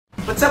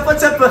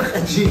What's up,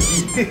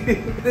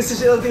 Apakagulong? This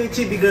is your ultimate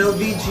chibi girl,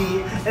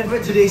 BG. And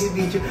for today's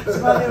video,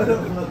 samahan nyo na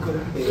ako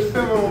mag-conte.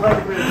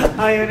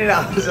 Ayaw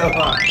nila ako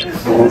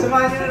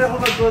samahan nyo na ako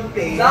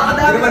mag-conte.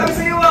 Nakakadami kami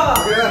sa'yo ah!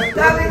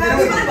 Dami na!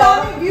 Hindi ba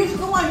daming views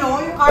kung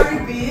ano, yung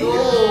Cardi B?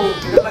 Oo!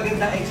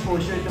 Magandang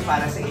exposure ito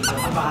para sa inyo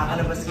kung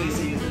makakalabas kayo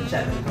sa YouTube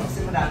channel ko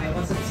kasi marami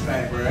akong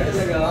subscribers.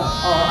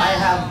 Oh, I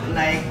have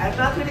like, I'm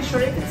not really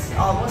sure if it's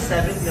almost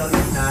 7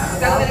 million na.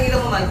 Magkano na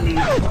ilang mo monthly?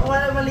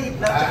 Wala, maliit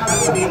lang.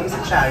 Tsaka bibigay ko sa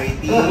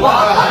charity. Hindi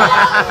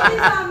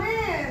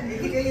namin!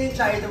 Hindi kayo yung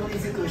charitable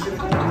institution.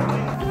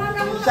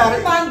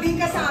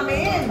 Funding ka sa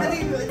amin!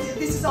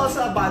 This is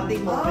also a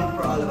bonding moment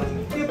for all of us.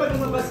 Hindi pag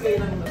lumabas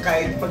kayo ng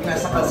kahit pag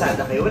nasa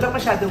kalsada kayo, walang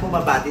masyadong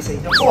bumabati sa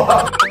inyo.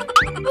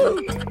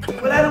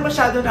 Wala nang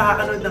masyadong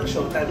nakakanood ng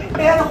Showtime.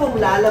 Pero kung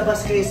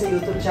lalabas kayo sa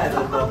YouTube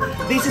channel ko,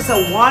 this is a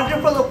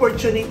wonderful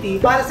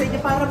opportunity para sa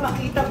inyo para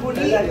makita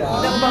muli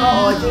ng mga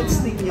audience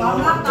ninyo.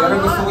 Pero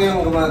gusto ko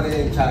yung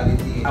gumagaya yung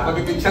charity.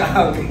 Kapag siya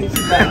kami.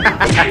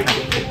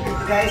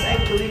 Guys, I'm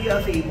doing you a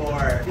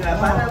favor. Diba?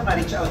 Para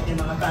ma-reach out yung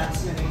mga fans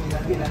nyo na hindi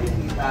natin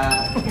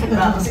nakikita.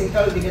 Diba? Kasi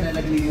ikaw hindi ka na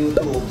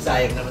nag-YouTube.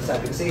 Sayang naman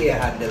sabi ko sa'yo,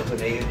 handle ko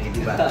na yun eh,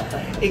 diba?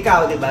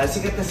 Ikaw, diba?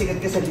 Sikat na sikat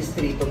ka sa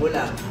distrito mo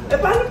lang. Eh,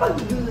 paano pag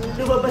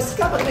lumabas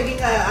ka? Pag naging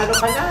ano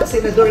ka na,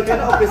 senador ka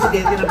na o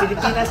presidente ng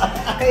Pilipinas,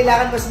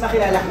 kailangan mas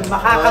makilala kung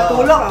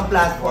makakatulong ang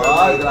platform.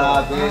 Ay,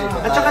 grabe.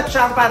 At saka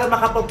siyang para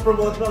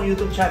makapag-promote mo ang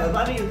YouTube channel.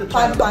 Ano yung YouTube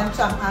channel? Fan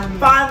siyang amin.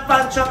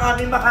 Fan siyang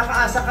amin.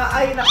 Makakaasa ka.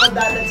 Ay,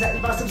 nakadalag sa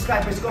mga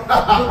subscribers ko.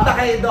 Punta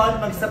kayo doon,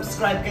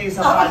 mag-subscribe kayo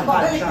sa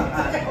fan siyang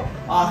amin.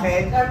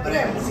 Okay?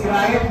 Si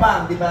Ryan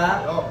Bang, di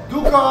ba?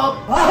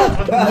 Dukop!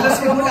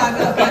 Alas ka muna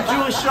na.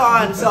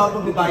 Tuition! So,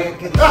 magbabayad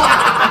ka doon.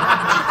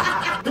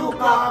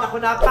 Dukop! Ako,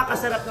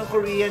 napakasarap ng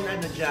Korean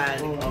ano dyan.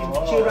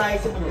 Kimchi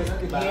rice,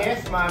 di ba?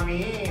 Yes,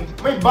 mami.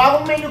 May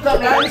bagong menu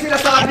kami. Ano sila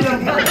sa amin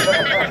ng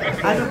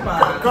ano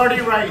pa?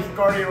 Curry rice,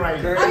 curry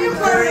rice. Ano yung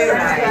curry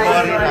rice?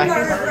 Curry rice.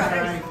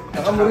 Curry rice.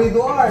 Naka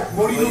Morido Art.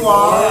 Morido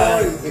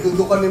Art.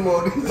 Itudukan ni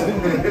Morris.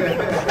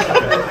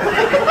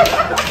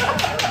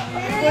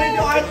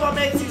 Morido Art po,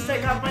 may sister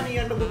company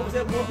yan. Magbubukas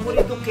sila,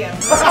 Morido Ket.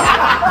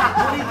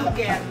 Morido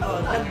Ket.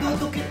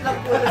 Nagdudukit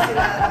lang po na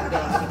sila.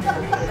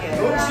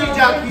 Si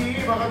Jackie.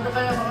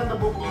 Maganda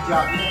book ni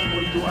Jackie. Ng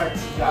Morido Art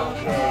si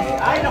Jackie.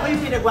 Ay, naku,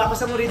 yung pinagawa ko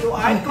sa Morido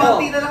Art.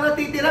 Konti na lang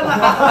natitira.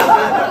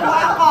 Makakasama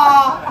ako.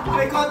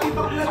 May konti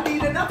pang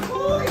natitira na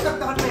po. Isang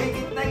taon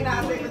mahigit na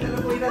inaatay ko na lang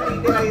po yung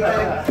natitira.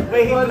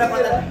 May himla pa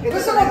na.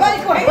 Gusto mo ba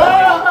ikaw?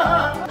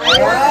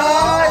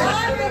 Ayan!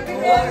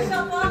 Nagpipili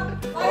siya pa.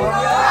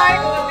 Ay,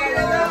 konti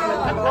na lang.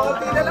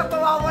 Konti na lang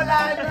mawawala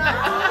na.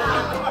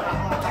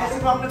 Kasi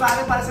mga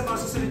nabaran para sa mga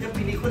susunod yung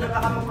pelikula,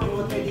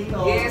 makapag-promote kayo dito.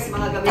 Yes,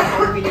 mga gamit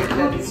ko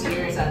pelikula this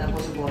year. Sana po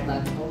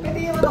supportan. Pwede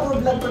yung ano ko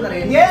vlog ko na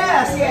rin.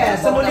 Yes,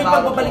 yes. Sa muling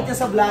pagbabalik niya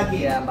sa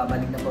vlogging. Yeah,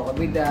 babalik na po ako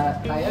with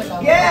tayo sa...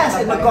 Yes!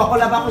 And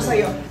magkokolab ako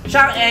sa'yo.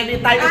 Siyang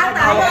anytime.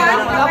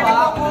 Tayo!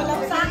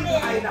 Magkokolab sa akin.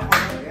 Ay, nako.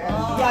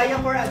 Yaya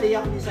for a day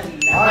ako ni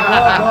Salina.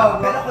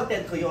 Pero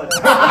content ko yun.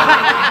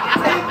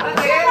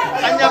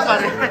 Kanya pa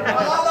rin.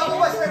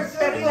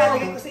 Pero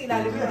ilalagay ko sa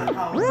ilalim yung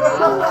account.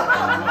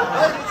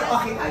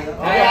 Okay tayo.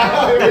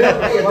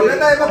 Wala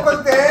tayo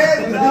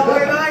mag-content.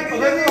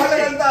 Wala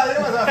lang tayo.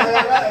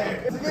 Masasaya ka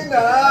eh. Sige na.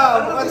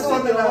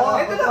 Magkwentuhan na lang.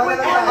 Ito na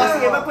kwentuhan.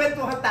 Sige,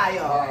 magkwentuhan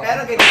tayo. Pero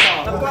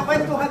ganito.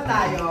 Magkwentuhan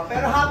tayo.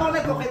 Pero habang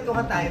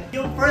nagkukwentuhan tayo,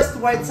 yung first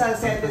word sa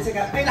sentence,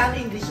 kailangan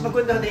English,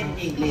 magkwentuhan tayo in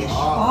English.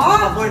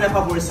 Pabor na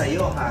pabor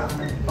sa'yo, ha?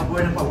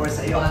 Pabor na pabor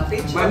sa'yo.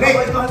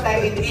 Magkwentuhan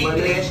tayo in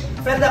English.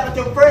 Pero dapat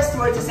yung first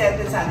word sa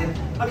sentence natin,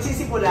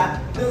 magsisimula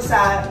dun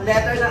sa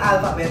letter ng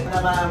alphabet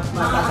na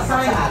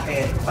matasasak sa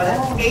atin.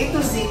 Parang A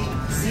to Z,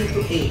 Z to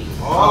A.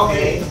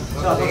 Okay?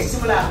 So,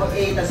 magsisimula ako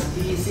A, tas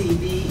B, C,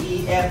 D,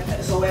 E, F,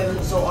 so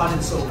on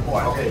and so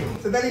forth. Okay.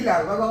 Sandali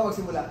lang, bago ako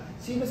magsimula.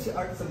 Sino si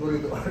Art sa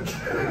Burrito Art? Si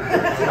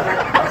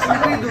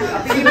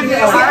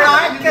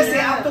Art kasi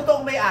ang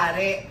totoong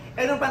may-ari.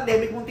 Eh nung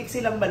pandemic, muntik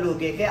silang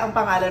malugi. Kaya ang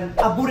pangalan,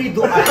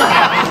 Aburido Art.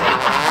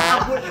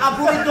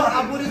 Aburido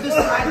si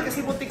Art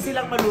kasi muntik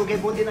silang malugi.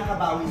 Buti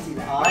nakabawi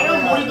sila.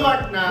 Ayun, Morido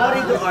Art na.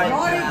 Morido Art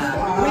Morido na.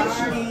 Art.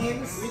 Which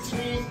means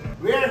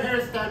where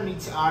hairstyle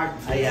meets art.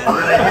 ayan,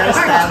 where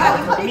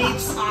hairstyle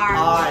meets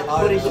art.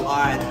 Aburido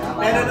Art.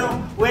 Pero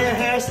nung where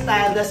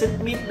hairstyle doesn't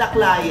meet the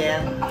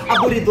client,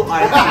 Aburido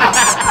Art.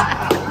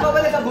 Ikaw ba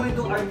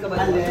nag-Aburido Art ka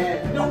ba?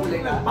 Alin? Nung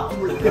Nakulay na.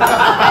 nagpakulay.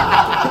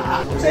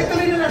 So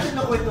ituloy na natin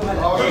na kwentuhan.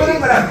 Tuloy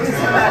mo lang.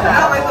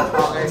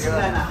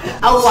 Simula na.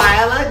 A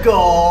while ago,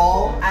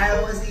 I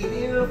was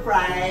eating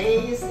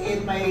fries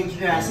in my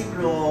Jurassic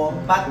room,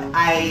 but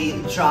I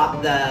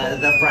dropped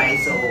the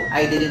fries, so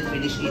I didn't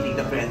finish eating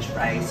the French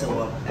fries,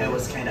 so I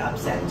was kind of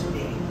upset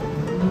today.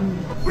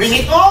 Bring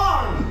it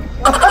on!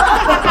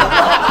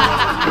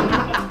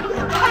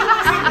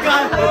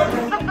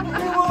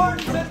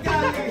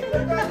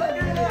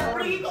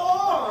 Bring it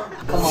on!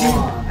 Come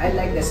on. I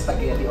like the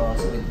spaghetti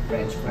also with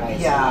French fries.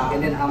 Yeah.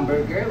 And then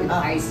hamburger with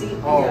icy.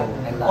 Oh. Yeah,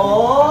 I love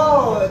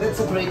Oh, that's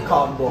a great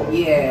combo. it.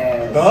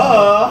 Yes.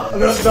 Duh!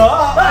 Duh!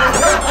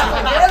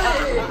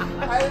 Really?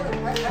 I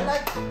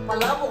like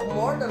palabok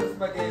more than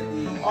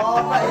spaghetti.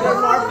 Oh, but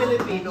it's more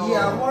Filipino.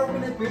 Yeah, more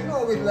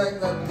Filipino with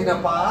like the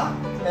tinapa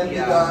and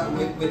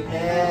with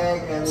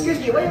egg and.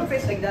 Excuse me, why your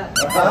face like that?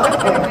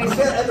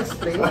 I'll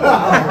explain.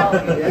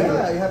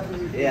 Yeah, you have to.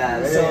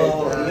 Yeah,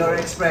 so your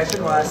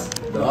expression was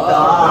Ew.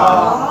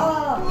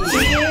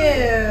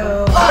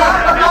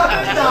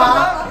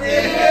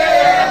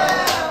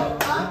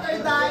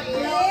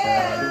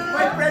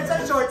 My friends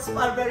are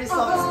very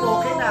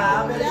soft-spoken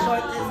very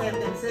short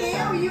sentences.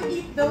 Ew, you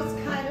eat those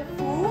kind of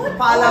food?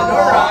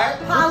 Palabok, right?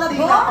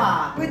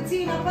 Palabok? With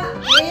tinapa?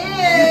 Ew.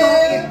 You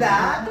don't eat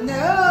that?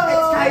 No.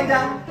 It's kinda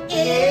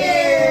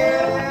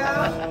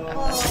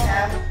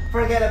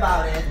forget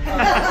about it.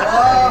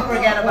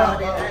 Forget about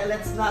it.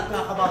 Let's not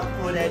talk about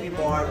food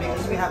anymore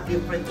because we have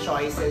different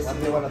choices.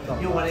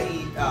 You want to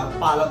eat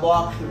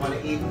palabok, you want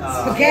to eat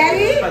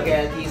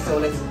spaghetti. So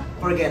let's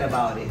forget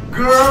about it.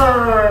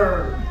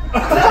 Grrr!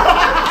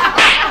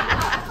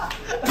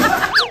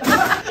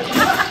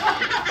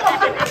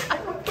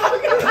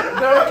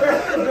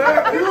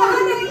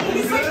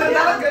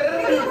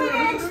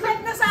 Expect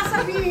na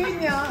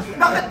sasabihin niya.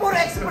 Bakit puro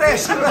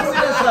expression na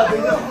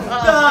sinasabi nyo?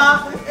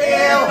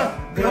 Ew!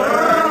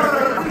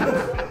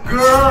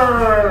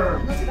 Grrr!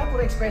 Ano sila?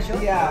 Puro expression?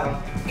 Yeah.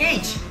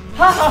 H!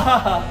 Ha ha ha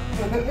ha!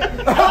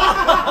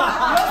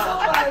 You're so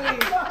funny!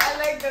 I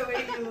like the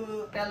way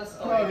you tell a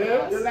story.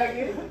 You like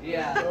it?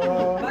 Yeah.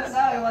 But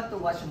now I want to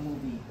watch a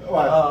movie.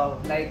 What?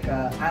 Like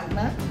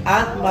Ant-Man.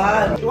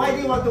 Ant-Man. Why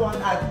do you want to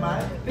want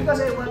Ant-Man? Because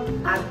I want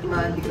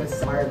Ant-Man because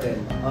Marvel.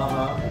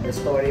 And the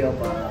story of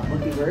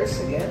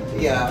multiverse again.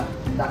 Yeah.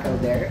 Tackle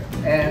there.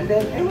 And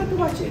then I want to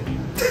watch it.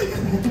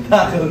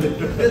 Tackle it.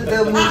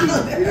 The movie.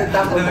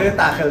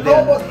 Tackle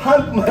How about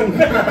Huntman?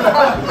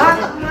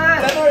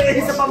 Ant-Man!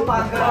 Isa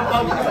Pampanga.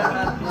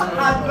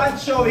 Ant-Man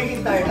showing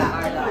in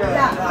Tarlac.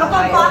 Yeah,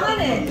 Kapampangan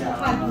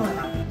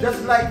Ant-Man.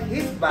 Just like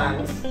his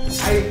bangs,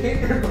 I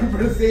hate your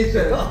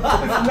conversation.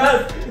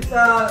 It's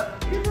not.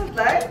 You don't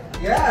like?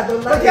 Yeah, I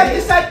don't But like you have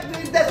to start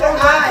with that your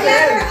eye.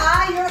 Letter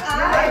I, your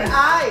eye. Your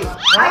eye.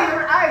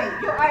 Your eye!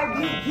 Your eye!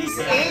 His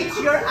age,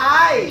 your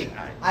eye.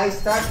 I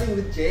starting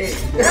with J.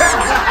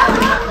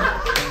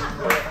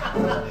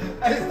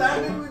 I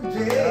started with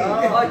J.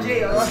 Oh,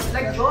 Jay,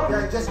 like John.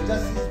 Yeah, just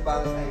his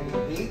bangs. I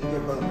hate your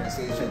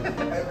conversation.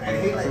 I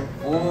hate like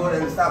food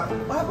and stuff.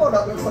 How about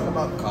that? Let's talk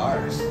about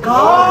cars.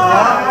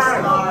 Cars.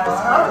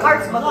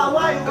 Cars.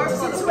 Why?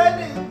 Since when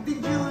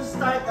did you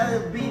start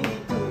being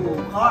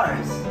into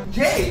cars?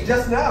 J,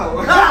 just now.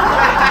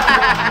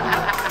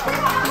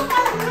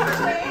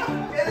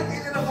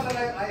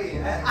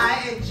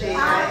 I and J.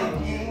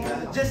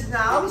 Just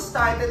now we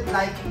started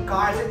liking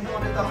cars and you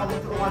want to talk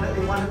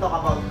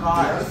about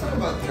cars. Let's talk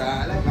about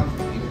car. I like how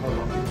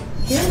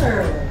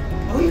Killer.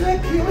 Oh, you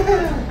like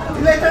killer?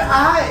 Letter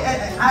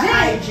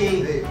I,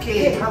 J,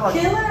 K. How about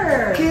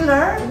Killer.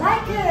 Killer?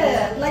 Like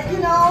it. Like, you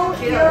know,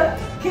 Killer.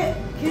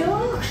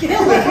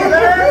 Killer,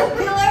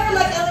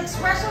 like an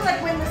expression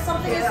like when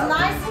something is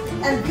nice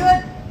and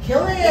good.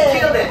 Kill it.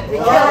 Killed it.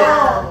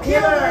 Yeah.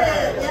 Kill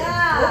it.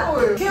 Yeah.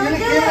 Kill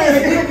it.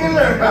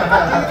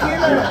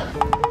 Killer.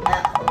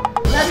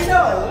 Let me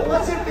know.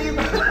 What's your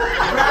favorite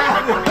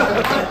brand?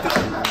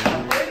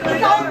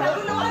 Ikaw ang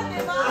naguluhan,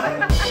 di ba?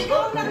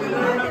 Ikaw ang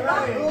naguluhan, di ba?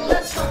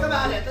 Let's talk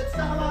about it. Let's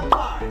talk about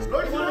cars.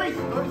 Noise.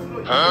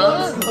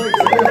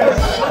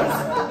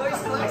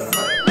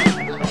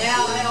 Yeah,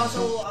 I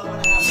also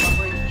want to have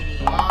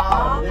Lamborghini.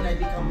 When I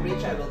become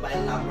rich, I will buy a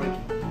Lamborghini.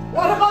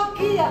 What about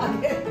Kia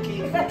again?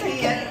 Kia,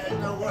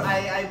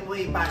 I'm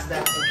way past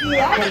that.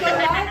 Kia, you don't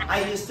like?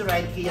 I used to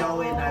ride Kia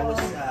when I was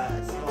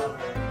smaller.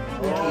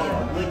 Kia.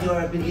 When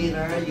you're a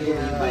beginner, you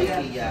buy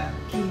Kia.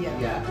 Kia.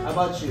 Yeah. How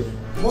about you?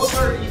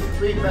 Motor is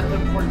way better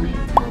for me.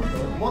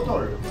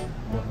 Motor.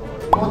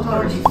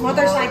 Motor is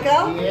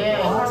Motorcycle?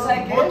 Yes.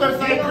 Motorcycle?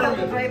 Motorcycle. You know how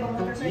to drive a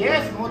motorcycle?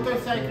 Yes,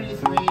 motorcycle is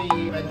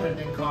way better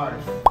than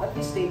cars. At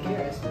least take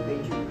care, it's too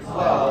dangerous.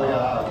 Oh,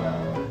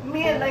 yeah.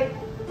 Me, I like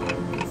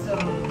Lisa.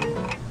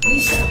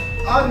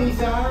 Oh,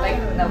 Nisa. Like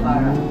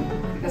Navara.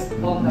 Because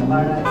Bong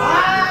Navara is...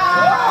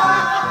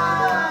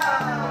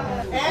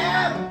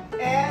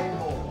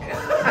 M-N-O.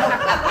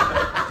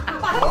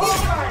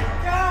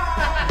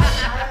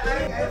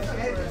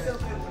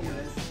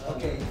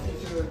 Okay,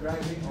 since you're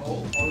driving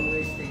home,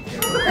 always take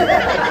care.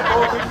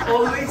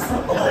 Always.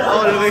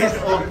 Always.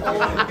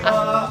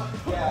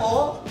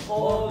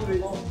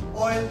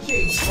 Oil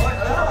change. Yeah,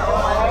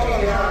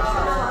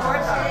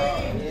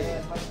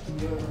 but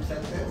your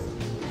sentence is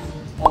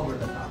over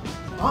the top.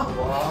 Huh?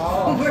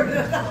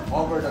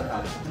 Over the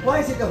top. Why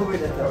is it over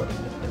the top?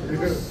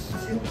 Because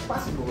it's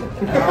impossible.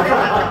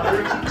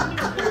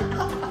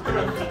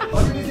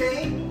 What did you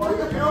say? You over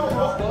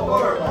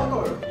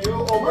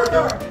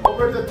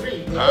the tree.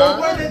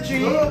 Over the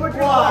tree?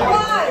 Why?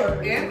 Why?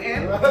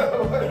 M?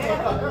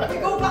 We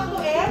go back to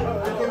M?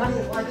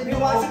 He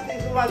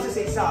wants to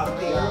say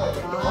something.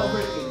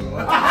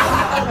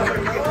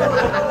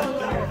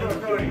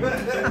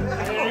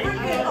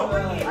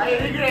 I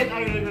regret.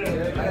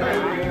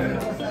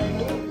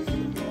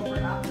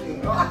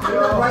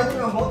 You're riding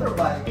a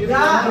motorbike.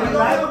 Yeah, you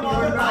ride a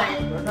motorbike.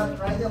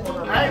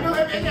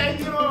 any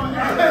idea?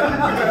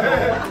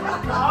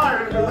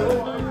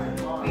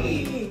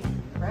 P.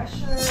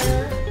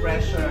 Pressure.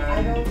 Pressure.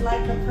 I don't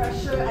like the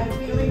pressure I'm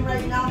feeling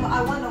right now, but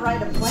I want to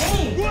ride a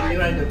plane. You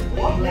ride the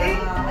plane?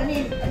 I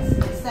mean,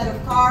 instead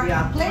of car,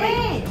 Yeah.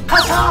 plane.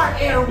 Qatar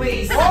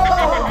Airways! Oh!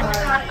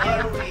 Qatar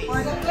Airways! For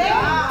the plane.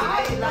 Yeah,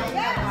 I like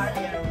Yes. Qatar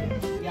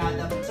Airways. Yeah,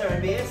 the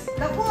service.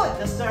 The food.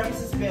 The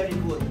service is very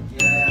good.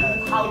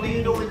 Yeah. How do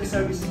you know when the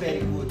service is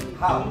very good?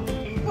 How?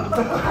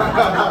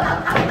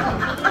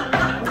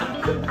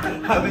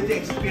 Haven't you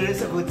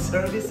experienced a good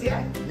service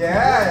yet?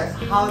 Yes.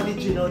 How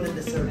did you know that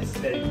the service is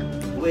very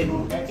good?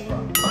 When? Extra.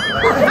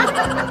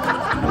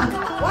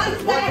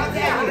 What's What's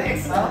that?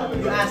 extra?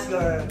 You ask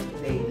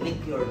they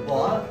lick your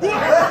ball? No.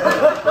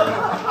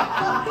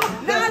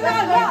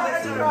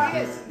 That's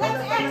service.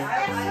 That's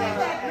extra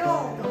that, no.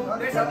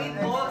 There's a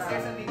meatballs,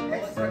 there's a meatballs.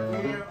 Extra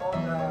care on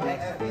the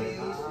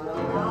FAs,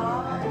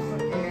 extra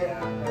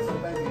care,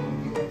 sometimes you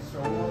need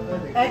extra water.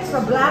 Extra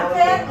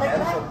blanket, like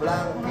Extra that?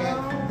 blanket.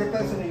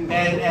 Depends on you.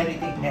 And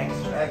anything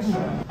extra.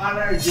 Extra.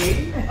 RRJ?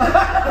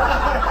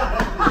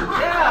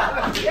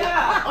 Yeah!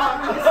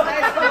 It's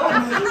nice to know.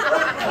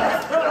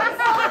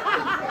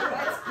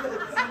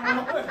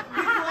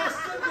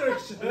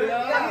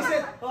 Yeah, he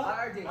said,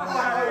 RJ.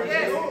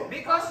 Yes,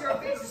 because your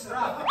face is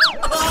rough.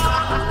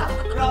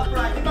 Rough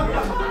ride.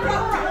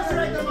 Let's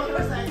ride the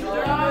motorcycle.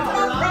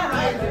 Rough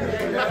ride.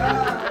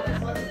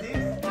 What is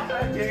this?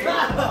 RRJ.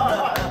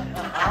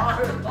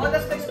 Oh,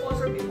 that's my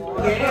sponsor before.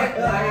 Yeah.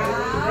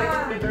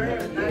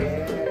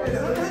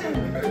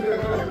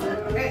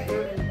 Hey,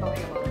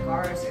 talking about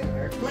cars and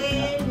airplanes.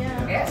 Plane,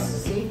 yeah. Yes,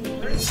 safety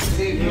first.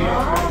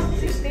 Yeah.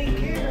 Just take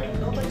care.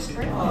 Nobody's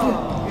perfect.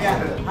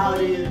 Yeah. How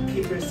do you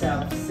keep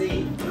yourself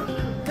safe?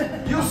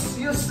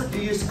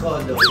 Use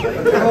condom. No,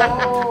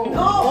 Oh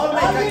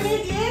my all God. you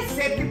need is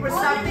Safety for all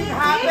you something need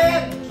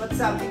happened. But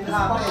something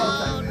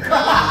happened.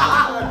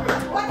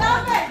 What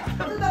happened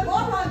to the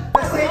bottom?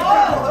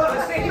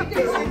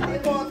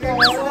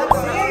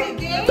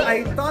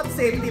 I thought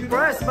safety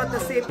first, but the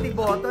safety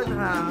button,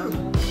 ha?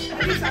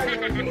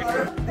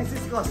 This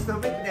is custom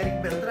with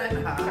Derek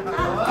Beltran, ha?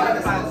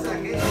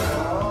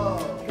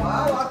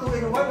 Wow,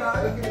 2-in-1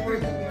 ah. You can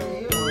break it in your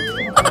ear.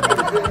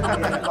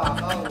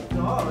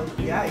 No,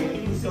 yeah,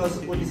 he's also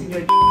policing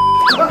your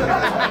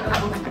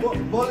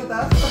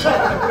Bolitas?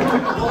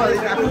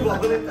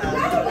 Bolitas.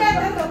 Never get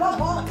in the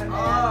bottom.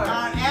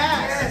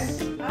 RS!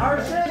 Oh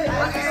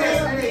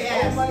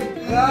my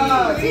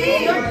God!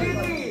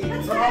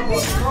 That's what I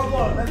mean.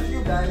 Trouble, that's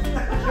you guys.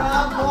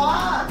 Come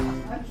on!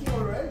 I'm here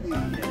already.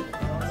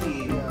 T.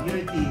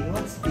 You're T.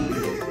 What's T?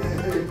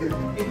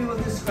 If you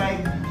would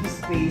describe his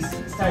face,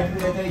 start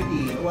with letter T,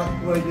 what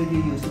word would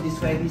you use to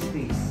describe his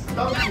face?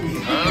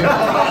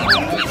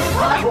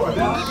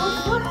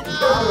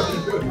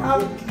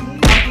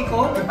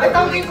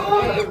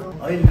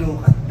 Ay,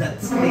 look at that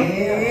Face,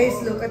 face.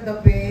 look at the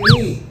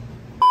face.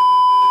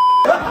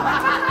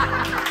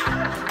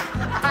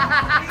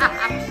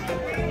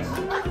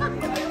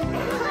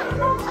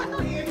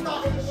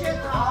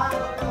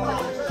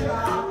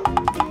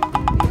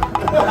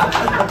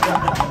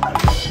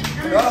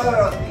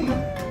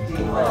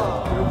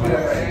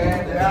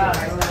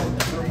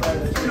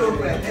 True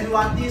friend. And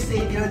what do you say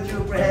to your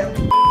true friend?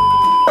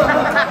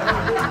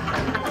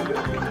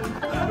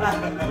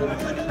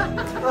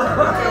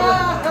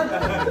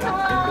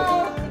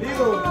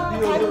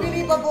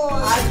 Unbelievable.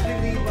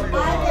 Unbelievable.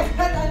 I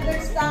can't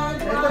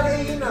understand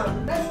why.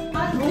 That's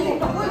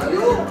unbelievable.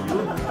 You.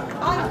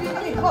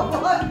 Unbelievable.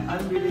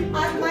 Unbelievable.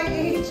 At my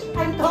age,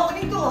 I'm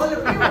talking to all of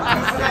you.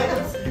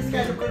 This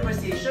kind of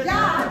conversation.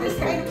 Yeah, this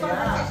kind of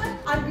conversation,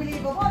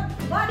 unbelievable.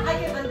 But I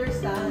can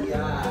understand.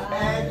 Yeah,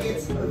 and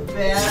it's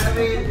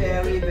very,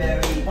 very,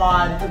 very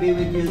fun to be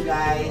with you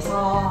guys.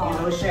 Oh. You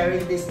know,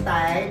 sharing this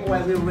time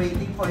while we're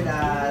waiting for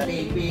the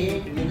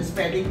taping. You know,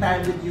 spending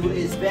time with you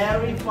is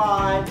very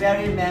fun,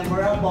 very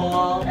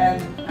memorable,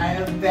 and I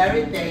am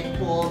very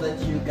thankful that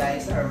you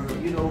guys are,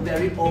 you know,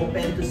 very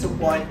open to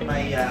support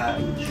my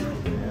YouTube.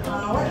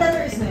 What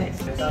letter is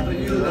next?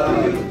 W.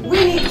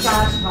 We need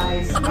cash,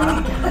 guys. We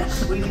need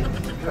cash. W.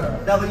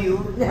 W.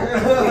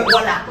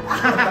 Wala.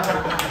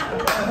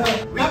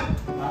 Weak.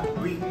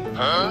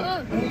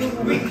 Are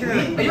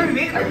you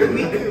weak? Are you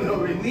weak?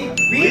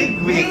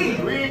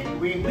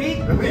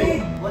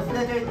 Weak. What's the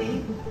letter T?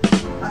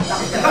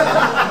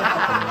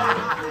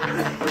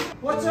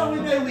 What's wrong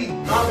with my weak?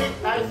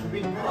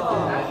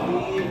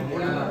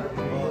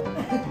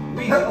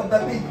 Week of the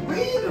big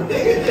week.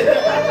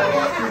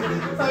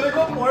 Sabi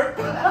ko pork.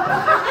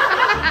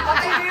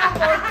 Hindi yung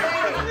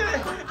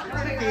portrait.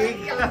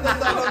 The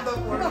sound of the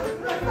pork.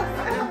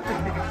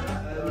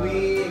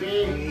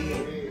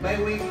 My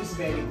wig is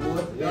very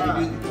good, very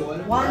beautiful.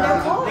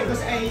 Wonderful.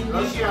 Because I need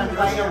to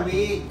buy a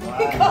wig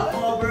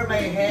over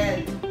my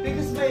head.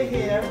 Because my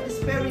hair is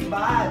very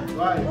bad.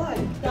 What?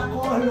 The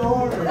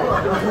color.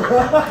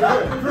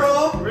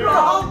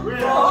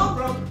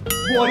 From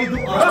body to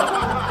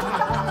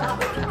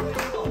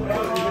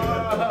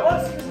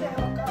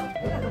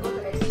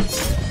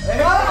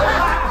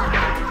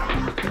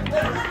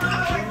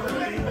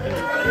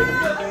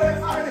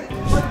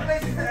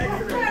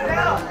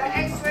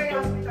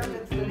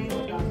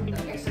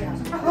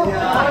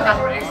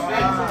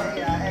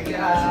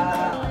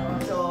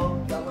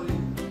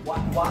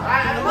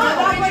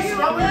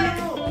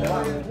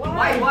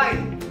Why? Why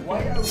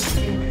are we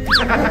doing this?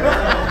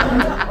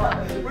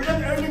 We're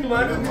not earning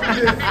money from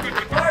this.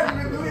 Why are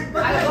we doing it?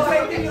 I'll go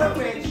back to your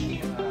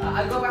friendship.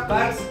 I'll go back to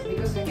this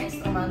because yung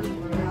extra money.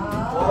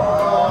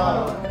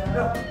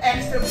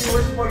 Extra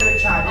viewers for your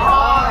channel.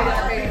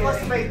 Okay.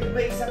 Because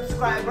my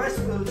subscribers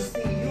will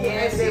see you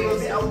Yes, and they will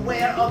be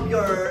aware of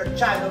your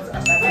channels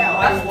as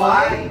well. That's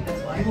why.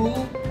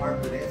 You are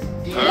blessed.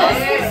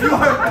 Yes. You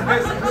are the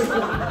best.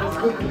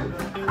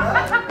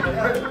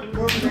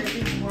 More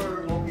blessings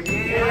for walking.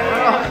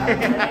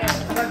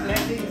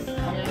 Blessings.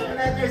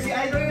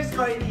 I know your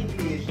score in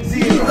English.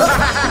 0.